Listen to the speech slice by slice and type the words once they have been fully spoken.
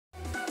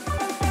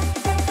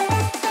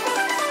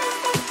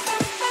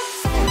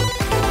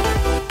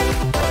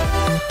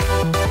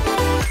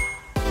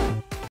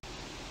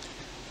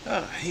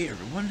Hey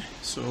everyone,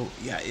 so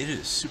yeah, it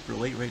is super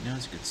late right now,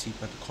 as you can see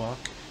by the clock.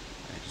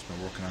 I've just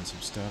been working on some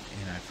stuff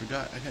and I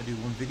forgot I gotta do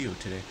one video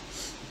today.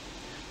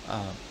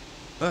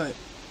 But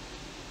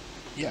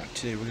yeah,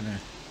 today we're gonna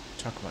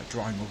talk about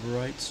drawing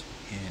overrides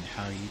and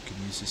how you can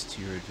use this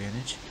to your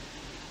advantage.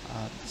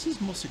 This is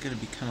mostly gonna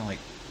be kind of like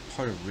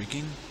part of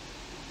rigging,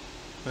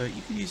 but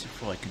you can use it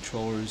for like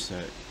controllers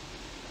that,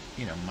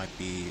 you know, might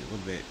be a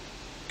little bit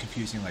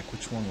confusing, like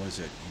which one was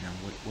it, you know,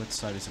 what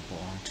side does it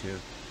belong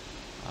to.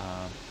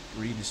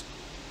 Or you can just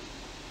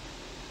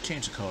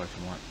change the color if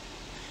you want.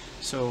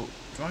 So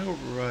drawing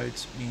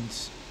overrides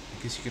means,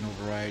 I guess you can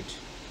override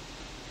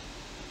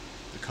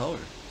the color.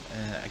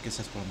 I guess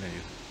that's what I'm going to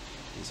do.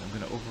 Is I'm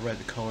going to override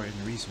the color, and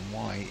the reason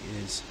why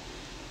is,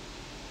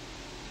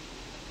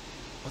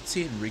 let's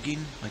say in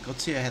rigging, like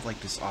let's say I had like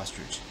this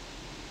ostrich,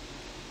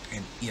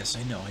 and yes,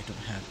 I know I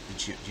don't have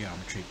the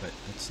geometry, but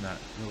that's not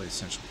really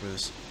essential for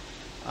this.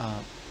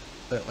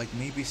 But like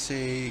maybe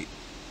say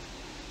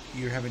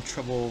you're having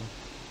trouble,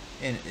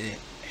 and it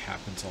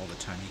happens all the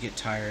time, you get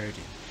tired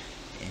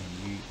and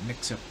you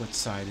mix up what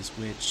side is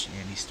which,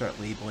 and you start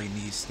labeling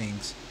these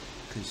things,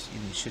 because you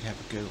know, you should have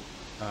a good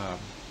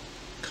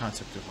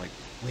concept of like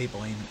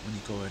labeling when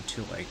you go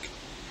into, like,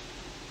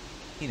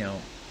 you know,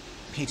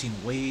 painting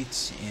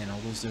weights and all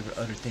those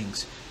other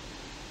things.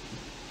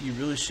 You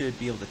really should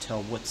be able to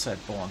tell what side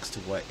belongs to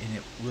what, and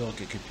it will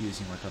get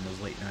confusing like on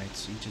those late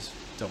nights. You just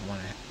don't want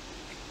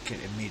to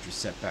get a major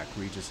setback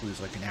where you just lose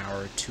like an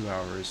hour, 2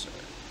 hours,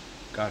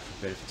 God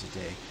forbid if it's a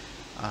day.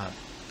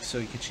 So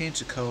you can change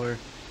the color.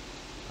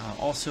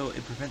 Also,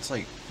 it prevents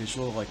like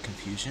visual like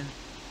confusion.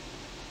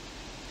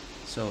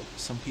 So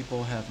some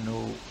people have no,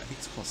 I think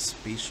it's called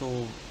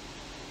spatial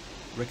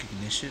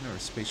recognition or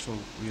spatial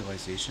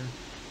realization.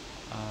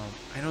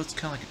 I know it's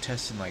kind of like a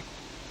test in, like,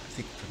 I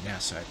think for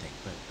NASA, I think,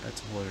 but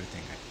that's a whole other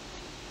thing.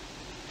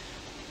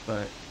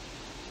 But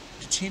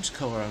to change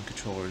color on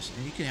controllers,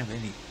 and you can have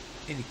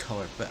any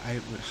color, but I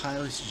would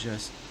highly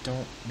suggest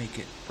don't make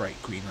it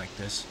bright green like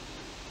this,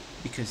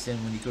 because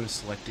then when you go to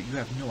select it, you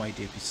have no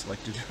idea if you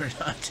selected it or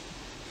not.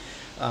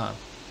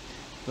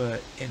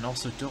 And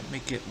also don't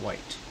make it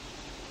white,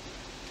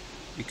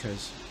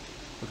 because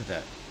look at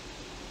that.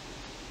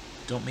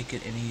 Don't make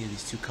it any of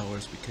these two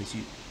colors, because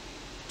you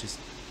just,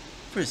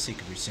 for the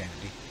sake of your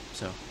sanity.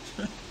 So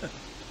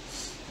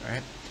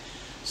alright,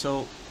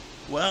 so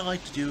what I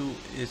like to do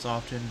is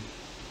often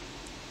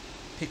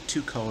pick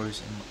two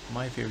colors, and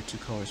my favorite two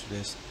colors for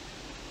this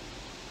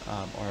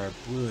are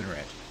blue and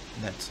red,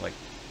 and that's like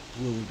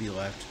blue would be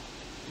left,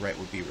 right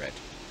would be red.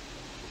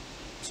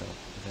 So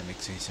if that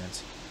makes any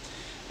sense,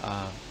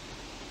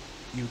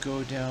 you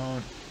go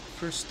down.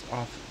 First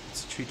off,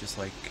 let's treat this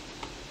like,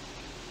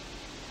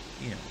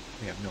 you know,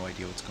 we have no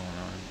idea what's going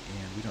on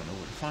and we don't know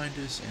where to find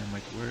this, and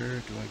like, where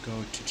do I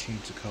go to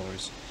change the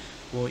colors?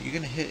 Well, you're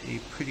gonna hit a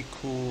pretty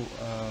cool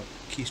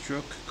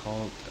keystroke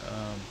called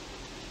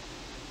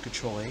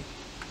Control A,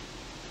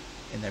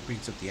 and that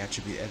brings up the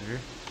attribute editor.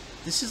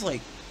 This is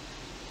like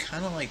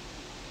kind of like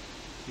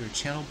your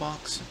channel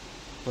box,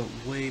 but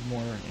way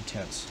more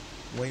intense,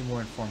 way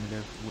more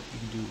informative. You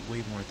can do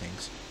way more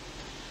things.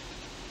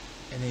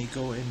 And then you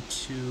go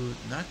into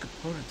not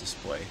component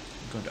display,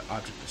 you go into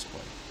object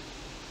display,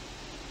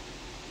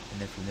 and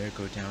then from there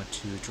go down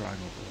to drawing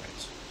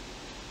overrides.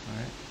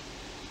 Alright,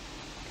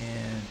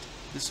 and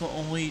this will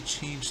only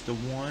change the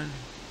one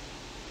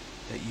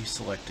that you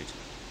selected.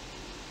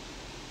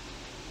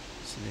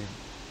 So then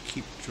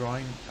keep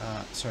drawing,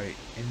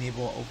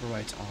 enable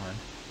overrides on.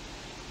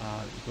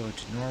 You go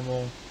to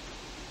normal.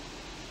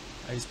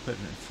 I just put it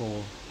in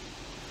full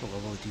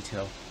level of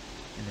detail,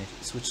 and then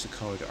switch the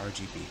color to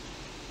RGB.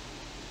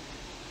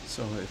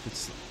 So if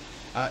it's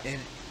and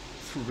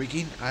for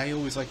rigging, I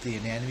always like the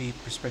anatomy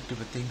perspective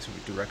of things, or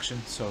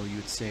direction. So you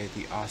would say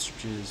the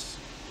ostrich's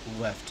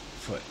left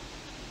foot,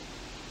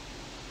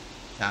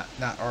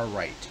 not our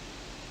right,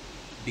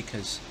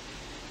 because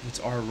if it's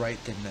our right,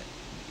 then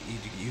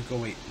you go,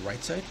 wait,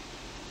 right side?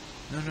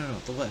 No,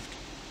 the left.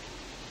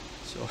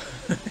 So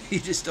you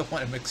just don't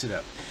want to mix it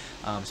up,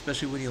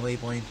 especially when you're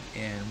labeling.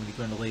 And when you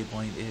go into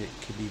labeling, it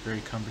can be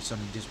very cumbersome.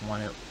 You just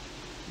want it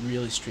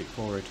really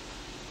straightforward.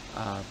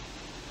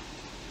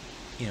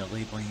 You know,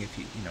 labeling, if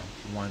you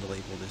wanted to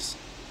label this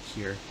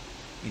here,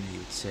 you know, you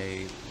would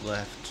say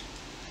left,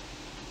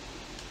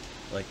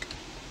 like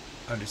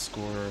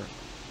underscore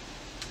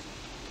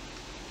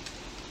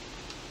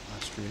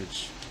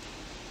ostrich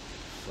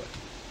foot.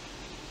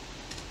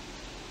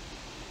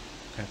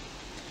 Okay.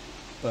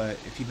 But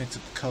if you mix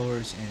up the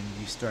colors and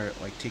you start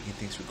like taking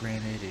things for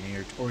granted, and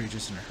you're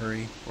just in a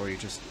hurry, or you're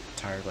just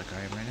tired like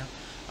I am right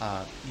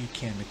now, you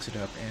can mix it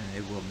up, and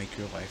it will make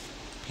your life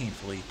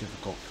painfully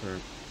difficult for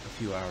a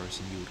few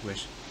hours, and you would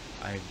wish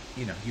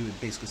you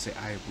would basically say,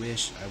 I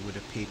wish I would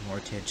have paid more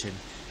attention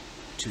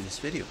to this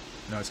video.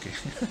 No, I was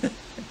kidding.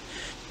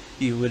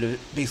 You would have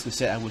basically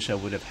said, I wish I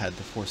would have had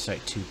the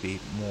foresight to be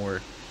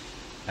more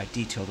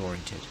detailed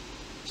oriented,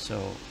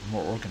 so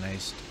more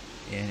organized,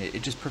 and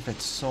it just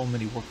prevents so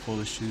many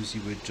workflow issues.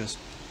 You would just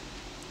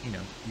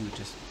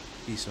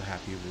be so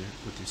happy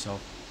with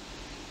yourself.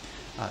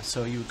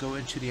 So you would go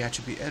into the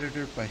attribute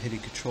editor by hitting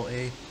Control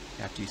A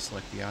after you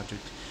select the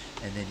object,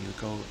 and then you would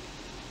go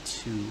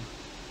to,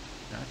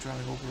 not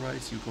drawing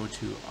overrides, you go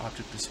to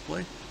object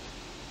display,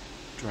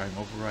 drawing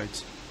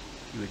overrides.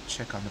 You would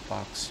check on the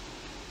box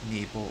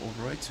enable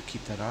override, so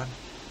keep that on.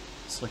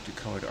 Select the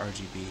color to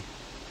RGB,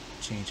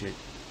 change it,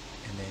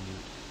 and then you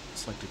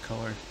select the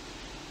color,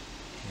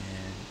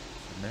 and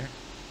from there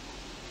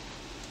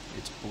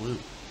it's blue.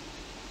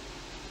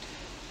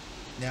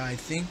 Now I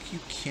think you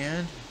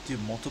can do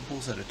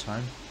multiples at a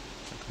time,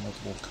 like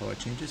multiple color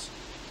changes.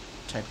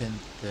 Type in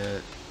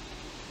the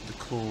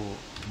cool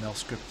mail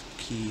script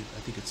key, I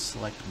think it's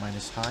select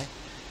minus high,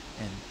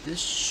 and this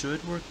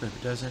should work, but if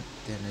it doesn't,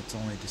 then it's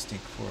only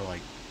distinct for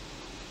like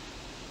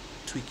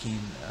tweaking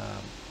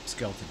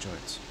skeleton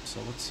joints. So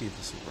let's see if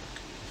this will work.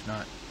 If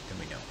not, then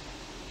we know.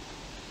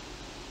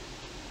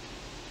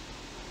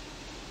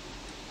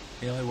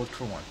 It only worked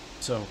for one.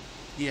 So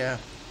yeah,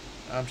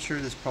 I'm sure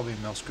there's probably a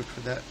mail script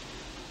for that,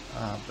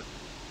 but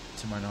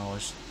to my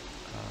knowledge,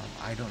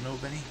 I don't know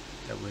of any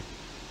that would,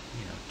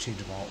 you know, change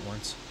them all at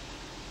once.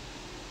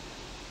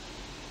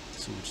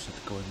 So we just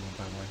have to go in one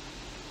by one.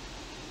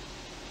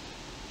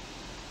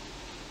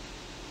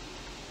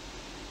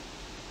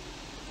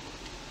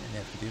 And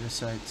then for the other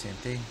side, same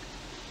thing.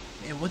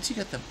 And once you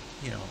get the,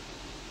 you know,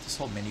 this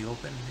whole menu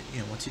open, you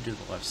know, once you do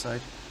the left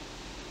side,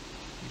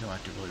 you don't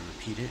have to really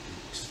repeat it.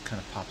 It just kind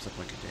of pops up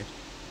like it did.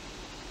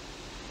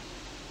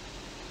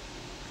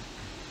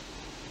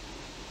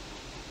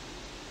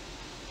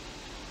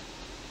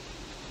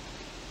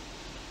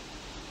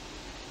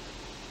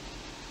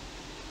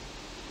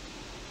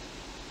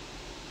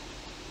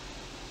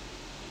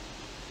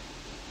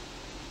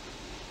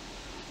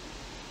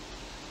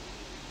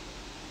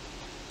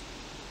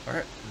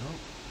 Alright, well,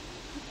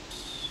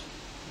 oops,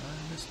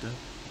 I missed it.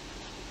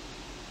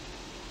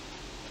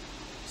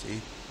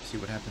 See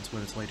what happens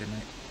when it's late at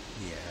night?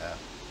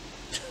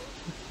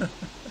 Yeah.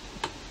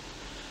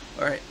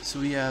 Alright, so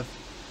we have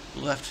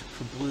left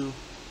for blue,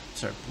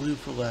 sorry, blue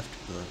for left,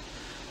 blue,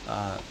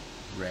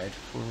 red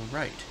for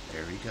right.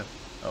 There we go.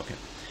 Okay,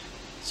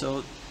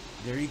 so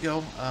there you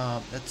go.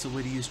 That's the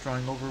way to use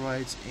drawing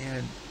overrides.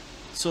 And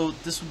so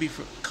this would be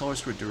for colors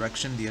for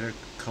direction. The other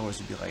colors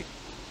would be like,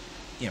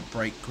 you know,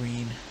 bright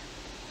green,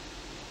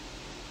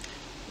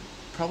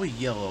 probably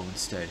yellow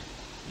instead.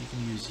 You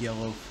can use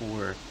yellow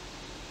for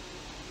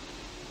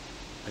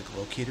like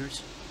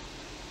locators.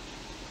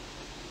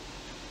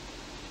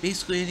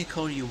 Basically any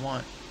color you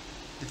want.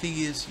 The thing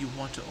is, you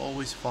want to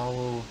always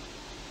follow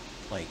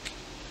like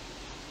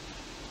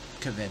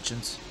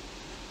conventions,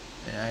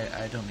 and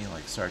I don't mean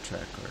like Star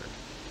Trek or,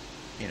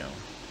 you know,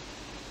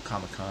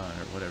 Comic-Con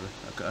or whatever.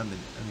 I mean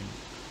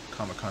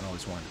Comic-Con I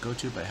always wanted to go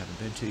to, but I haven't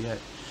been to yet.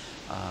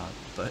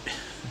 But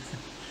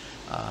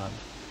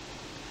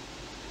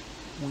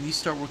when you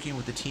start working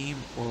with a team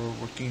or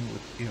working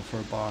with, you know, for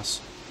a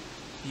boss,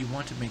 you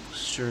want to make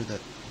sure that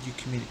you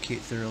communicate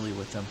thoroughly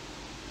with them.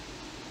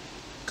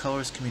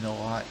 Colors can mean a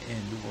lot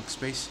in the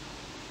workspace,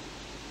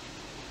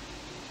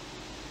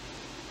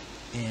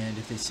 and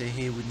if they say,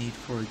 hey, we need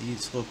for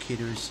these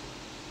locators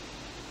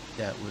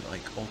that would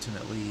like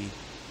ultimately,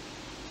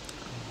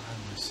 how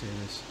do I say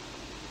this,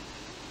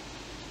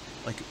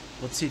 like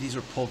let's say these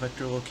are pull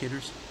vector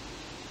locators,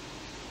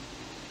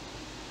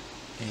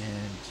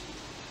 and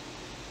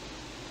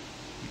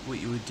what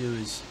you would do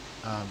is,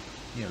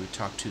 you know, we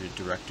talk to the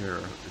director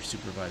or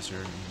supervisor,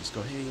 and you just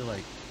go, hey,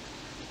 like,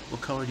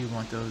 what color do you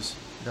want those?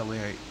 That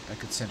way I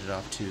could send it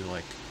off to,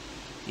 like,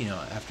 you know,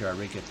 after I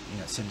rig it, you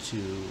know, send it to,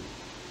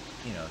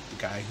 you know, the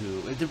guy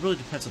who, it really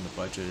depends on the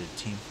budget of the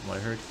team from what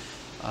I heard.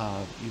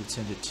 You would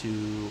send it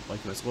to, like,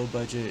 if it's low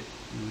budget,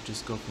 you would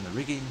just go from the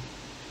rigging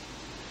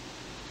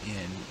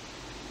and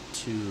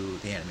to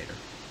the animator.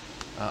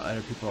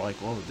 Other people are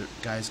like, well, the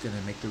guy's going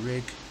to make the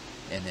rig,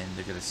 and then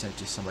they're going to send it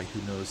to somebody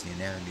who knows the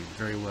anatomy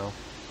very well.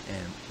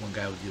 And one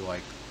guy would do,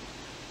 like,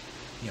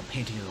 you know,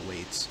 painting of the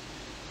weights,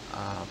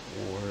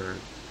 or,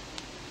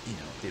 you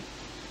know,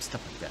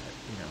 stuff like that,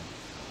 you know,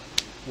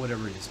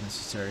 whatever is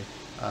necessary.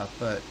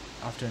 But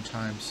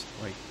oftentimes,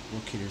 like,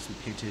 locators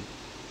would paint it,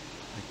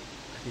 like,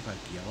 I think,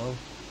 like, yellow.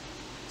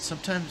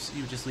 Sometimes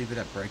you would just leave it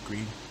at bright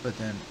green, but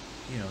then,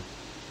 you know,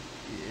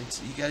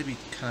 it's, you gotta be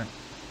kind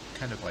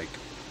of like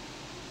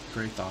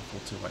very thoughtful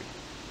to like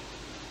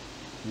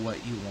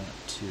what you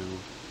want to, you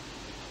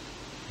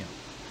know,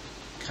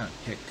 kind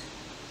of pick.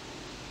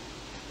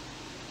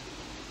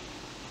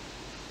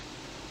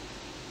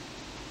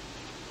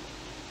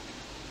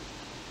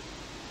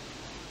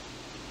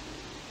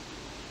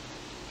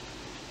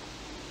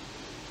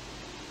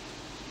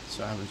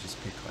 So I would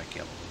just pick like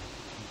yellow,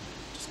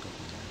 just go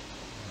from there.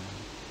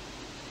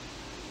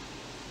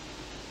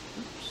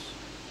 Oops.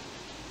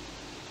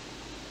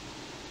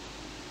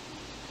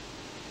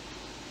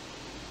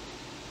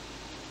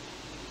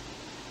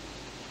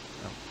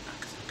 Oh,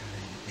 because I got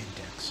an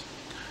index.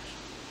 Gosh.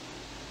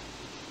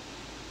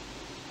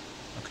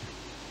 Okay.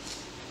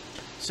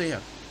 So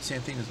yeah,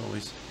 same thing as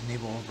always.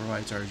 Enable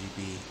overrides RGB,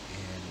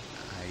 and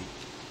I,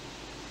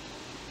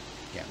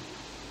 yeah,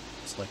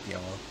 select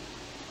yellow.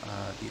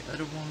 The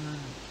other one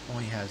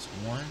only has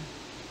one,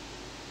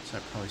 so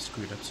I probably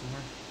screwed up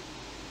somewhere.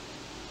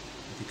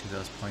 Because I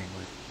was playing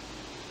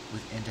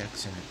with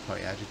index and it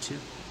probably added two.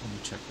 Let me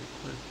check real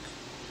quick.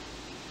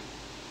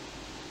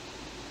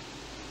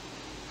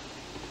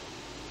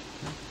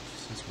 No, it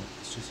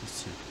just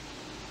says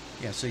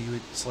two. Yeah, so you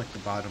would select the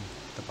bottom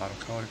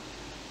color.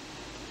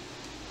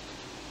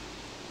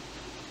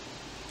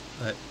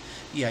 But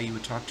yeah, you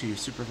would talk to your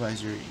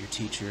supervisor, your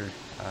teacher,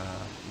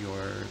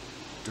 your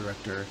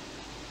director.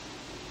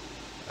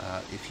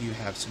 If you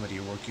have somebody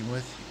you're working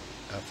with,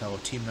 a fellow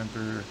team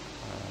member,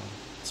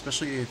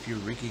 especially if you're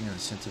rigging in the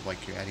sense of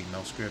like you're adding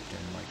mail script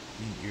and like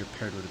you're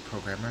paired with a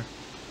programmer,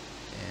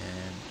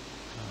 and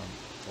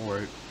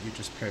or you're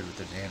just paired with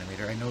an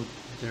animator. I know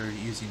they're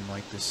using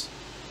like this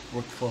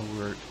workflow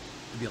where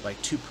it'd be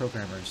like two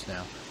programmers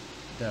now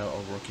that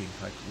are working.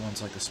 Like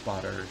one's like a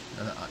spotter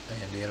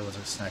and the other one's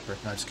like a sniper.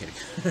 No, just kidding.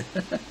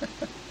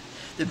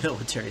 The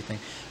military thing.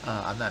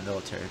 I'm not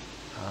military,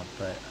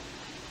 but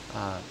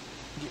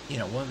you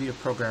know, one would be a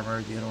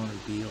programmer, the other one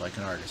would be like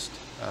an artist.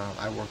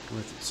 I worked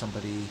with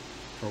somebody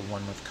for a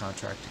 1-month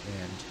contract,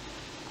 and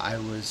I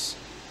was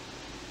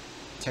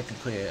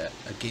technically a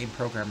game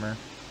programmer,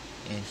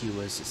 and he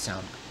was a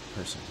sound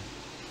person.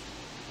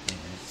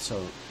 And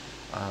so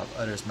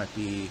others might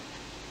be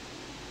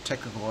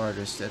technical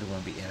artists, the other one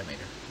would be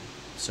animator.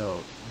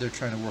 So they're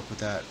trying to work with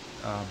that.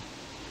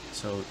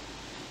 So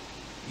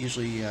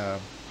usually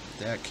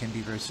that can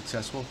be very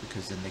successful,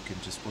 because then they can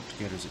just work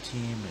together as a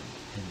team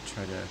and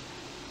try to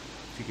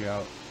figure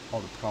out all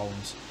the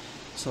problems.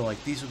 So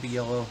like these would be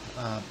yellow.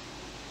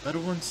 Other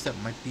ones that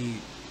might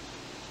be,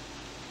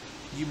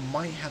 you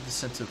might have the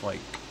sense of like,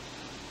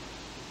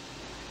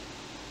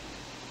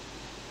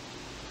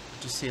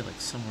 just say like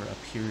somewhere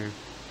up here,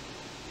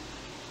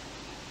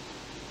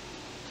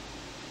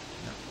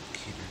 not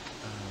locator,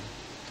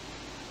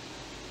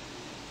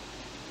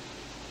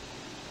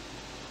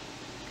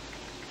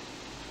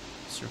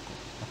 circle.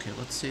 Okay,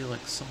 let's say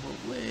like somewhere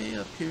way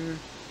up here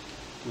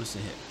was the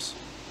hips.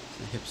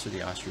 The hips of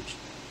the ostrich.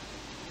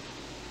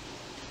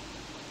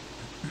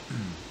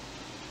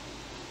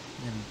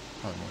 And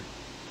probably more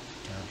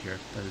down here,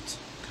 but it's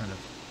kind of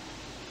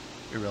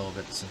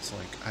irrelevant since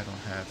like I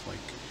don't have like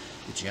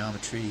the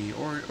geometry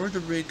or the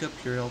rig up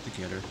here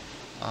altogether.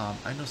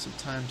 I know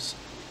sometimes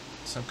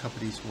some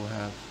companies will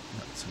have,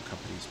 not some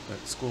companies,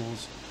 but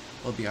schools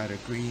will be either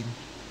green,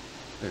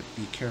 but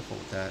be careful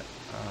with that.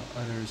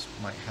 Others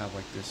might have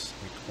like this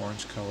like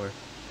orange color,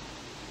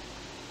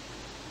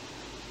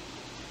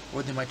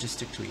 or they might just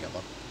stick to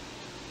yellow.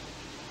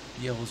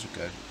 Yellows are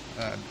good.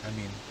 I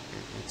mean,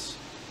 it's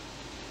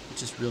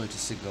just really to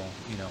signal,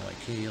 you know, like,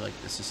 hey, like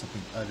this is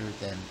something other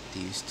than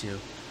these two.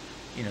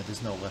 You know,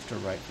 there's no left or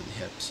right for the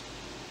hips.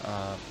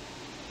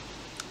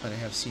 But I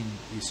have seen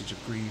usage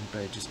of green,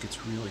 but it just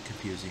gets really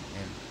confusing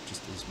and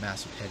just this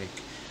massive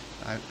headache.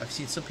 I've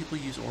seen some people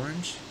use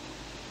orange,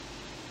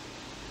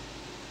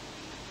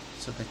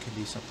 so that can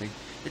be something.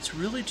 It's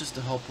really just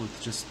to help with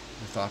just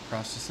the thought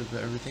process of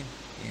everything,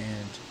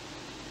 and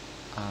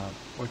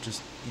or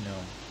just, you know,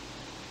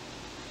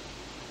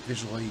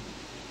 visually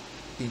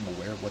being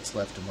aware of what's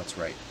left and what's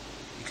right,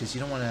 because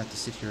you don't want to have to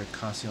sit here and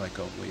constantly like,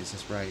 oh wait, is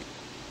this right,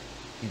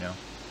 you know,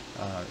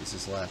 is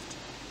this left,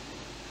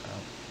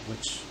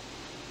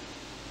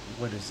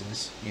 what is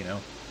this, you know.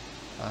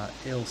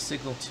 It'll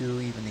signal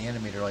to even the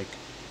animator, like,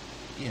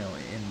 you know,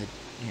 in the,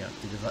 you know,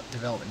 the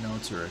development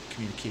notes or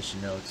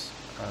communication notes,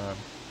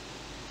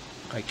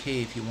 like,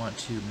 hey, if you want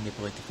to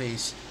manipulate the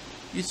face,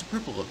 use the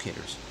purple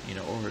locators, you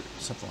know, or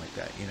something like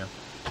that, you know,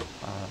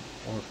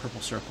 or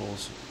purple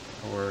circles,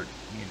 or,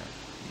 you know,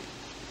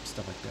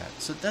 stuff like that.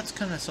 So that's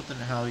kind of something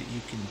how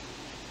you can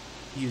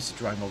use the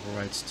drawing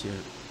overrides to,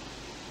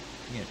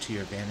 you know, to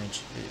your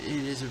advantage.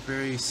 It is a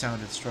very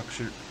sound and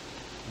structured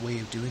way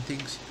of doing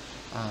things,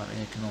 and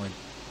it can only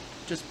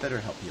just better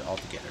help you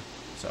altogether.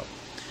 So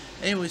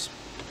anyways,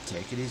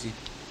 take it easy.